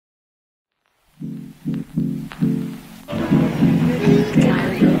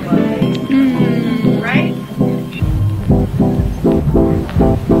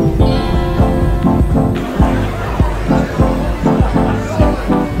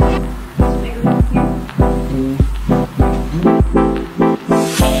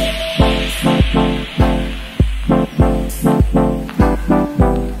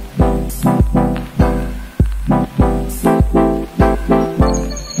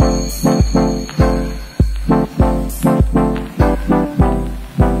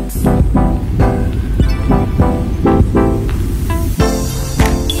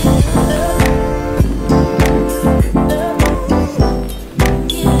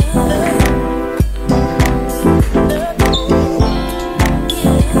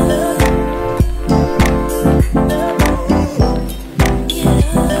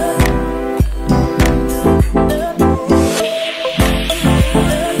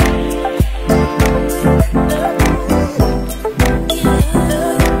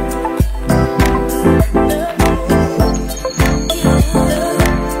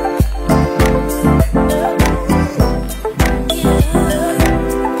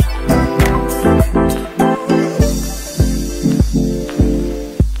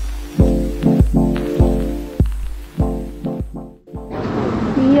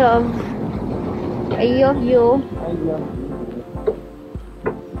You.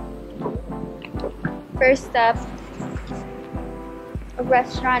 First up, a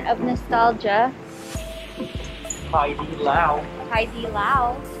restaurant of nostalgia. Haidilao.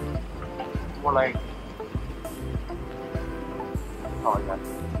 Haidilao. More like. Oh, I got it.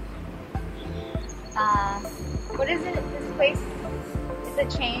 What is it? This place?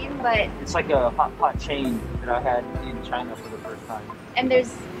 It's a chain, but it's like a hot pot chain that I had in China for the first time. And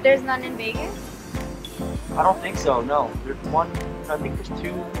there's none in Vegas? I don't think so, no. There's one, I think there's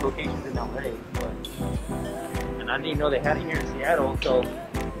 2 locations in LA, but, and I didn't even know they had it here in Seattle, so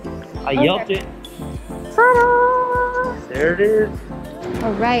I yelped it. Ta-da! There it is.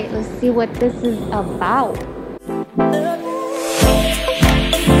 Alright, let's see what this is about.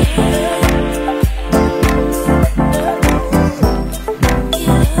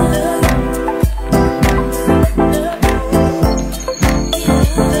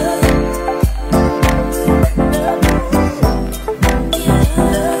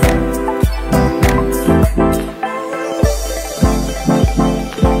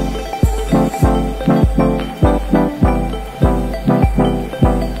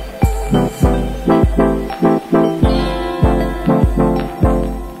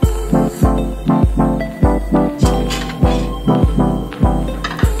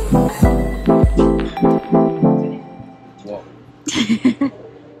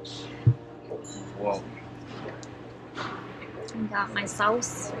 Whoa. I got my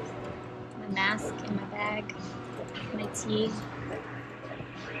sauce, my mask in my bag, my tea.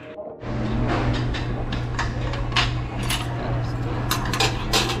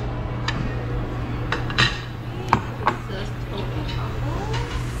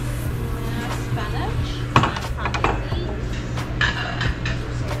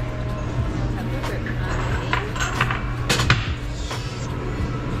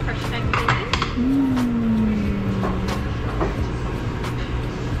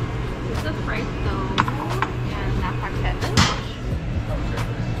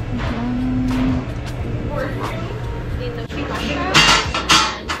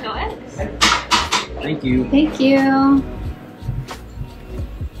 Thank you. Thank you.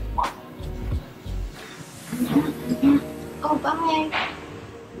 Oh, bye.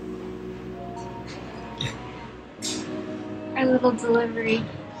 Our little delivery.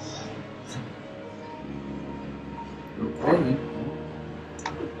 Okay.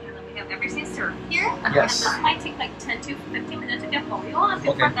 We have everything served here. Yes. This might take like 10 to 15 minutes to get for you. And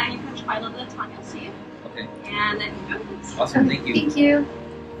before Okay. that, you can try a little bit of Tanya soup. Okay. And then Awesome. Thank you. Thank you.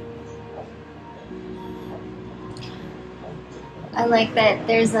 I like that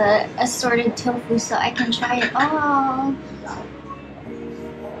there's a assorted tofu so I can try it all.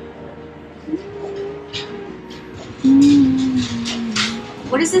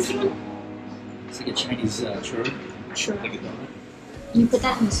 What is this again? It's like a Chinese churro. Sure. Like a donut. You put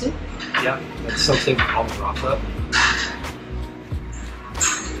that in the soup? Yeah. That's something all broth up.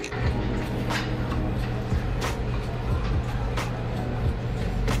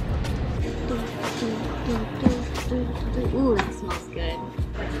 Ooh, that smells good.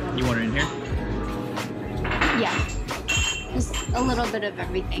 You want it in here? Yeah. Just a little bit of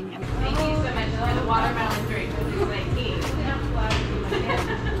everything. thank you so much. I like the watermelon drink.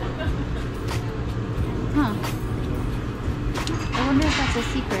 Huh. I wonder if that's a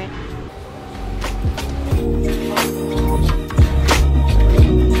secret.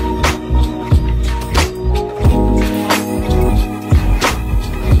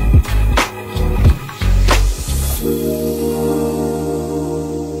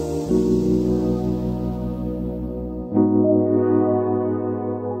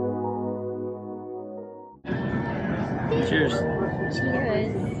 Cheers.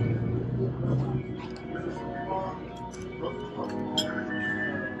 Cheers.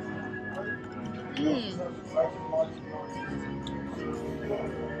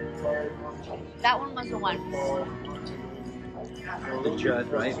 That one was the one. The Judd,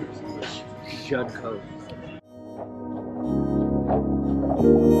 right? Judd Coke.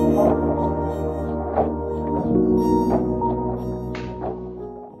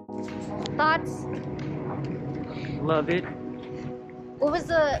 Thoughts? Love it. What was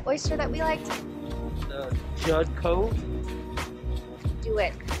the oyster that we liked? The Judd Cove. Do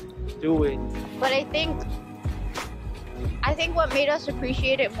it. Do it. But I think what made us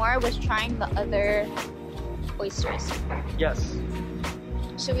appreciate it more was trying the other oysters. Yes.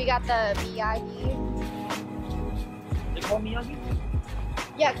 So we got the Miyagi. They call Miyagi?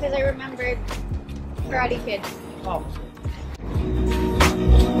 Yeah, because I remembered Karate Kid. Oh.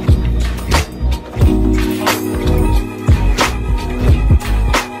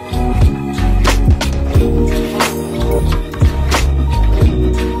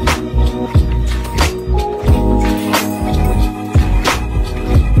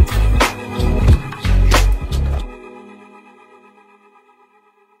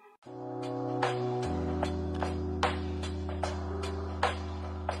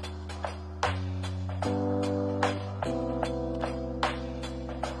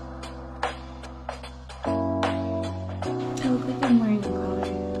 I look like I'm wearing a collar,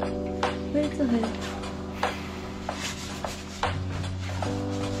 but it's a hood.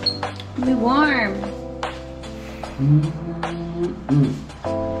 It'll be warm. I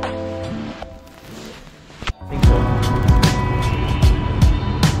think so.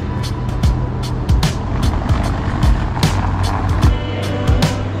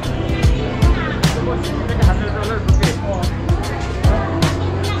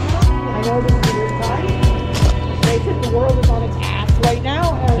 I know this is a weird time. They think the world is on its ass right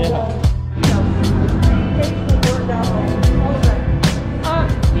now, and you know, take the word down there.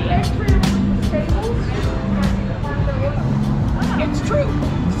 The atrium with the tables. It's true.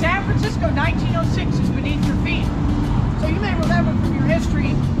 San Francisco, 1906 is beneath your feet. So you may remember from your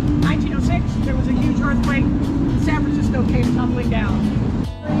history, 1906, there was a huge earthquake. San Francisco came tumbling down.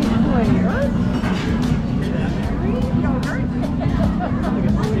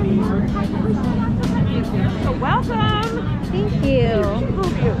 So welcome. Thank you.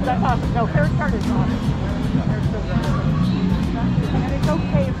 That's awesome. No, Harris card is on. And it's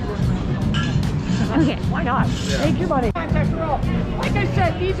okay if you're Okay. Why not? Take your money. After all, like I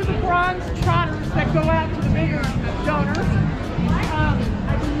said, these are the bronze trotters that go out to the bigger donors.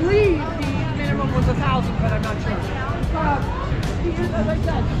 I believe the minimum was 1,000, but I'm not sure. These, as I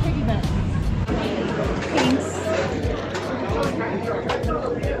said, the piggy bank. Thanks.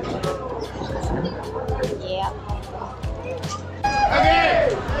 Yeah.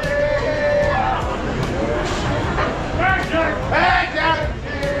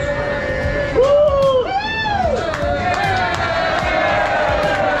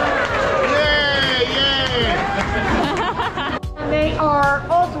 They are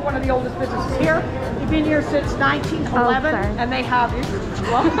also one of the oldest businesses here. They've been here since 1911, and they have. I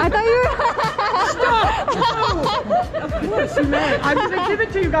thought you were. Of course, you may. I'm going to give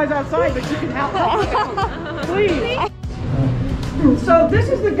it to you guys outside, but you can help. Please. So this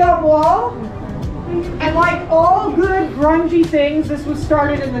is the gum wall, and like all good grungy things, this was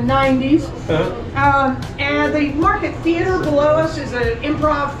started in the 90s. And the Market Theater below us is an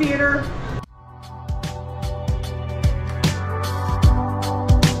improv theater.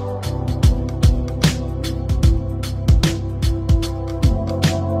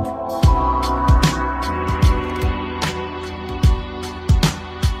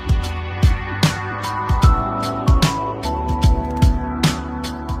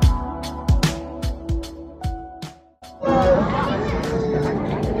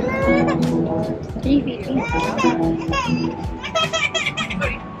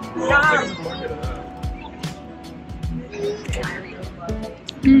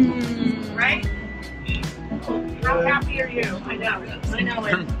 Right? How happy are you? I know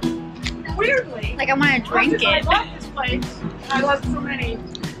it. Weirdly, Like I want to drink I it. love this place. I love so many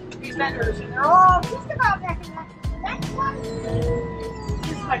of these vendors, and they're all just about next one.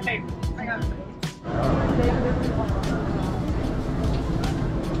 This is my favorite. I gotta say.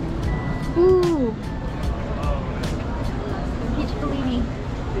 Ooh. Peach Bellini.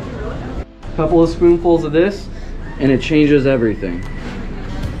 Couple of spoonfuls of this, and it changes everything.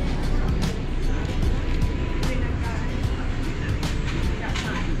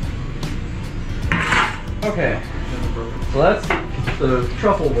 Okay, so that's the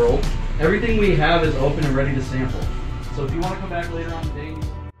truffle world. Everything we have is open and ready to sample. So if you want to come back later on today,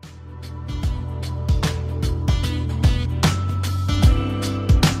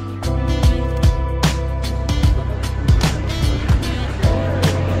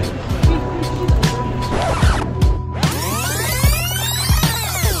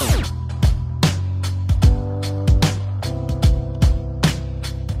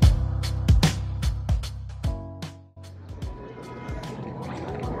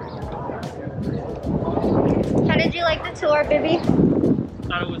 tour, baby?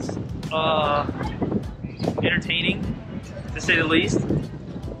 Thought it was entertaining, to say the least.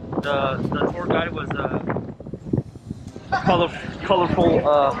 The tour guide was colorful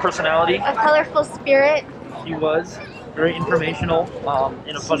personality. A colorful spirit. He was very informational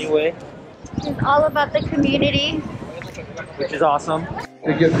in a funny way, It's all about the community. which is awesome.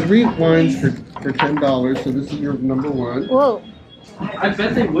 They get 3 wines for $10, so this is your number 1. Whoa. I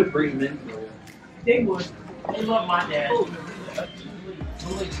bet they would bring them in for you. They would. They love my dad.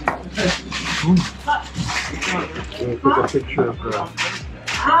 Take a picture of the...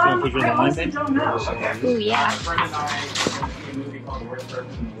 I honestly don't know. Ooh, yeah.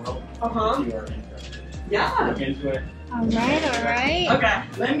 Uh-huh. Yeah. Alright. Okay.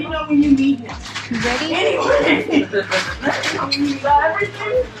 Let me know when you meet him. You ready? Anyway. Let me know when you got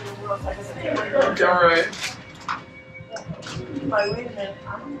everything. Alright. Like, wait a minute.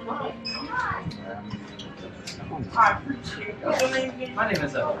 I appreciate it. My name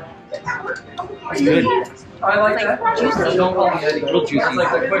is Elliot. Good. I like that. Juicy. Don't call me Eddie. Real juicy. That's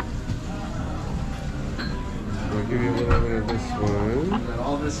like the quick. I'll give you a little bit of this one. And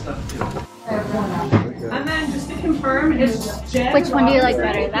all this stuff too. And then just to confirm, it's Jen. Which one do you like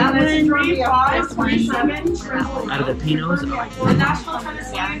better? That one? 3537. Out of the Pinots, The Nashville,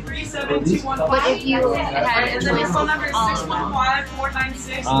 Tennessee 37215. But if you had And then the phone number is all of them.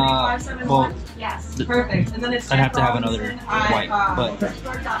 615-496-3571. well, Yes, perfect. And then it's I'd have to have Jen another Robinson white, at, but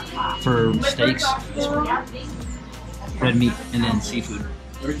for steaks, red meat, and then seafood.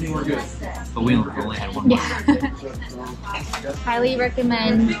 Everything we're good. But we only had one more. Highly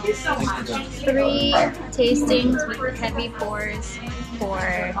recommend Thank you so much. 3 tastings with heavy pours for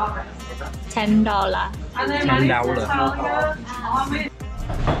 $10. And then my name is $10. Natalia.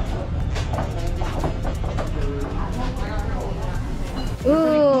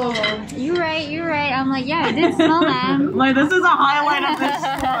 Ooh, you're right. I'm like, yeah, I did smell that. Like, this is a highlight of this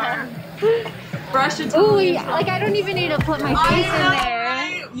store. Brush it. Ooh, yeah, like I don't even need to put my face in there.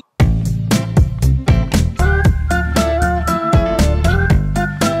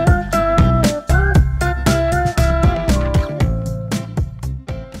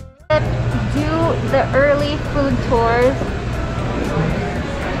 Do the early food tours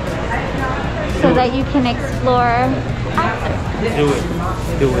so that you can explore after.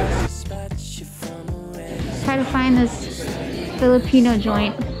 Do it. Try to find this Filipino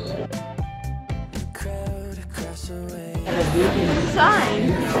joint. Sign.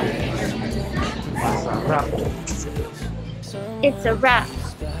 It's a wrap.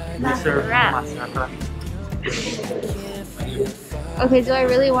 Not a wrap. Okay, do I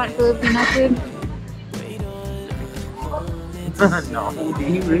really want Filipino food? No. Do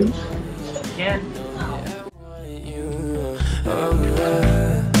you really? Can.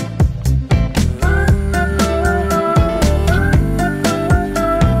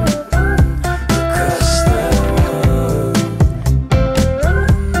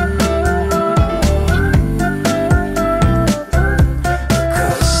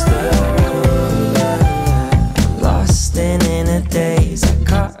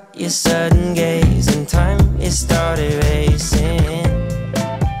 Sudden gaze and time it started racing.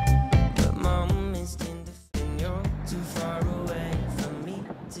 But moments in the you're too far away from me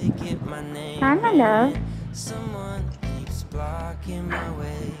to get my name. Hi, my love. Someone keeps blocking my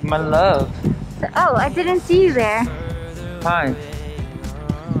way. My love. Oh, I didn't see you there. Hi.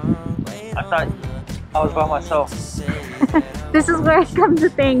 I thought I was by myself. This is where I come to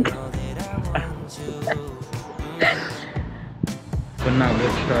think. But not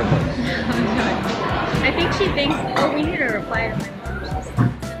with Starbucks. I think she thinks, oh, we need to reply to my mom.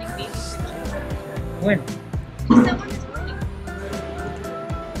 She's sending baby pictures. When? She sent one this morning.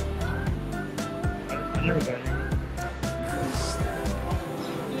 I never got it.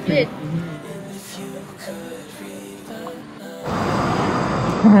 You did.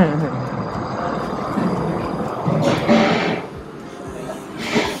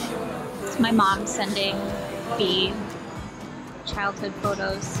 It's my mom sending B childhood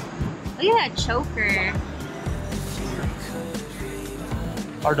photos. Look at that choker.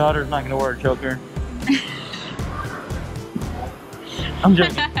 Our daughter's not gonna wear a choker. I'm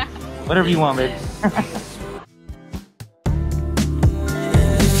joking. Whatever you want, babe.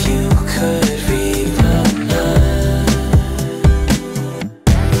 If you could read my mind,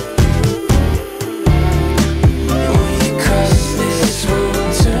 will you cross this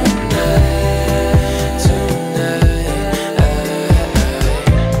room tonight?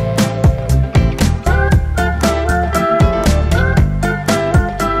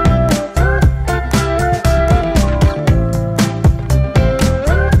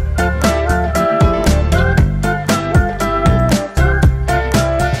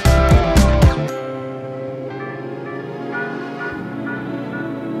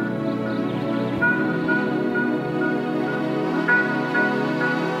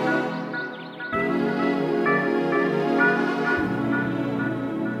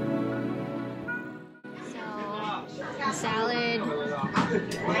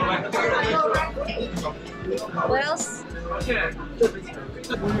 What else?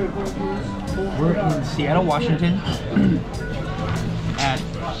 We're in Seattle, Washington, at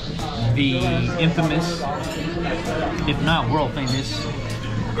the infamous, if not world famous,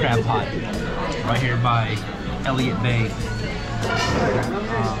 crab pot, right here by Elliot Bay.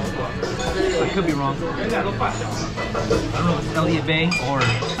 I could be wrong. I don't know if it's Elliot Bay or,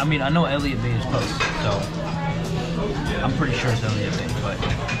 I mean, I know Elliot Bay is close, so I'm pretty sure it's Elliot Bay, but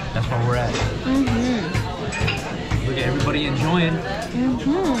that's where we're at. Look at everybody enjoying.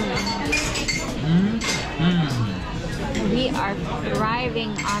 We are thriving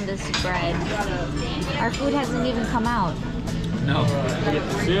on this bread. Our food hasn't even come out. No.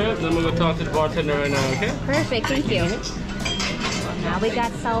 Yeah, then we'll go talk to the bartender right now, okay? Perfect, thank you. Now we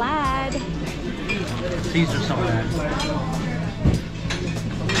got salad. Caesar salad.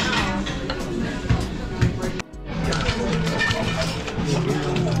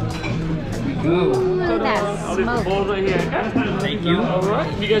 Ooh, look at that I'll leave the smoke. bowl right here, okay? Thank you.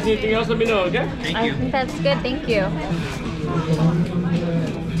 Alright, if you guys need anything else, let me know, okay? Thank I you. think that's good, thank you.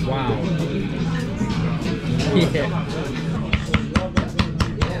 Wow. Yeah.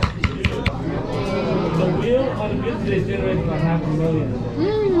 The wheel on a good day generates about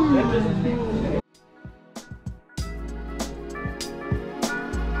 $500,000.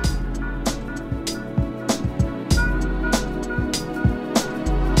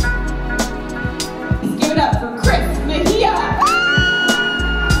 Give it up for Chris Mejia.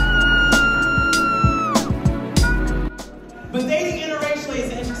 But dating interracially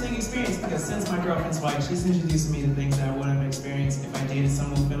is an interesting experience because since my girlfriend's white, she's introduced me to things that I wouldn't have experienced if I dated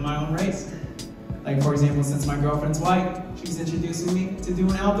someone within my own race. Like, for example, since my girlfriend's white, she's introducing me to doing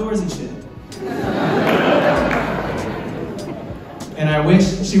outdoorsy shit. And I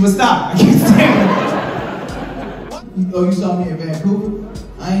wish she would stop. I can't stand it. Oh, you saw me in Vancouver?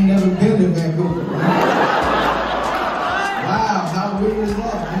 I ain't never been to Vancouver. Wow, how weird is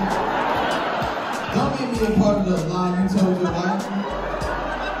that, man? Don't make me a part of the lie you told your wife.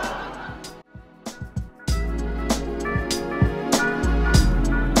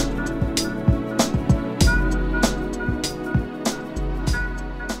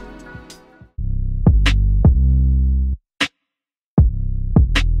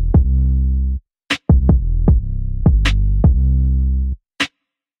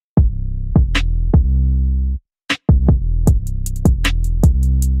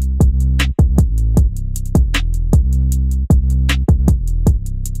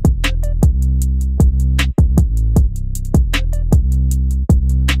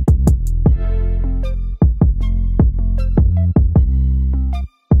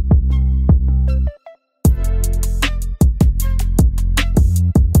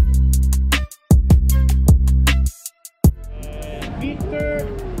 Beecher.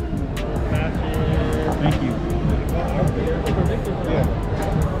 Thank you.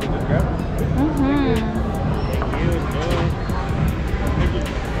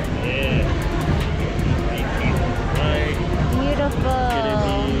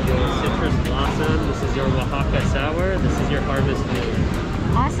 Beautiful. Citrus blossom. This is your Oaxaca sour. This is your harvest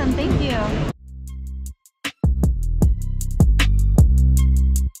moon. Awesome, thank you.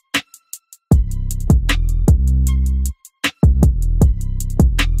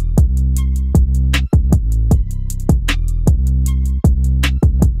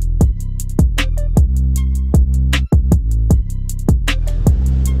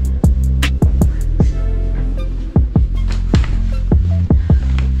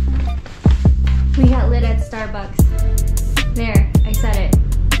 We got lit at Starbucks. There, I said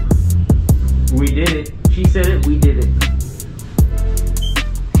it. We did it. She said it, we did it.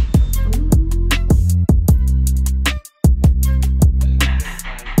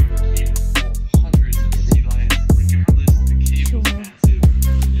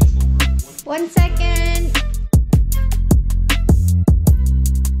 One second.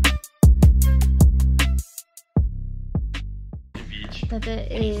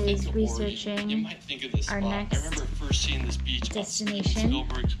 Tata is researching our next destination.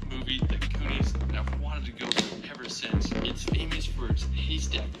 Spielberg's movie, The Goonies, and I've wanted to go there ever since. It's famous for its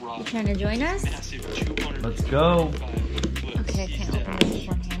haystack rock. You trying to join us? Let's go. Okay, I can't open this with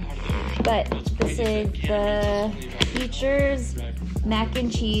one hand. But this is the Beecher's mac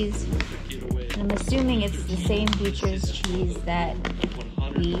and cheese. And I'm assuming it's the same Beecher's cheese that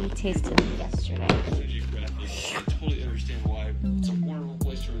we tasted yesterday. I totally understand why. It's a wonderful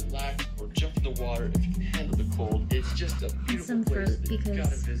place to relax or jump in the water if you can handle the cold. It's just a beautiful Some place fruit that you've got to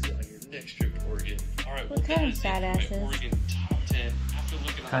because visit on your next trip to Oregon. All right, what kind of badasses? Oregon top 10. After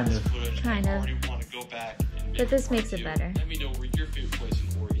looking at Kind this of. footage, Kind I of. already want to go back and But this makes it review. better. Let me know where your favorite place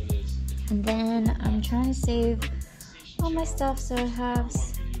And then I'm trying to save all my stuff so I have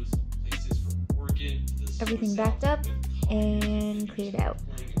everything backed up and cleared out.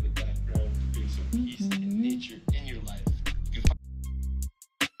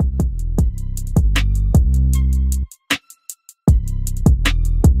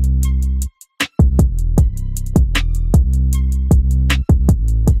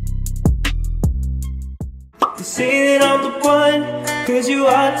 You say that I'm the one, cause you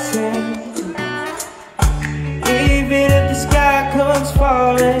are 10. Even if the sky comes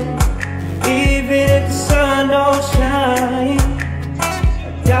falling, even if the sun don't shine,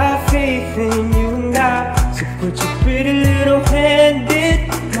 I got faith in you and I. So put your pretty little hand in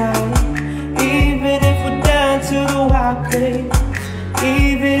mine. Even if we're down to the wire plate,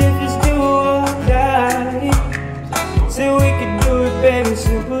 even if it's do or die, so we can do it, baby,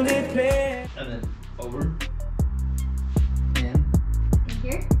 simply play. And then over.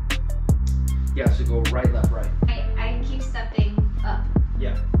 Here? Yeah, so go right, left, right. I keep stepping up.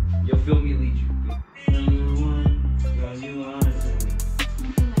 Yeah, you'll feel me lead you. Number one, 'cause you are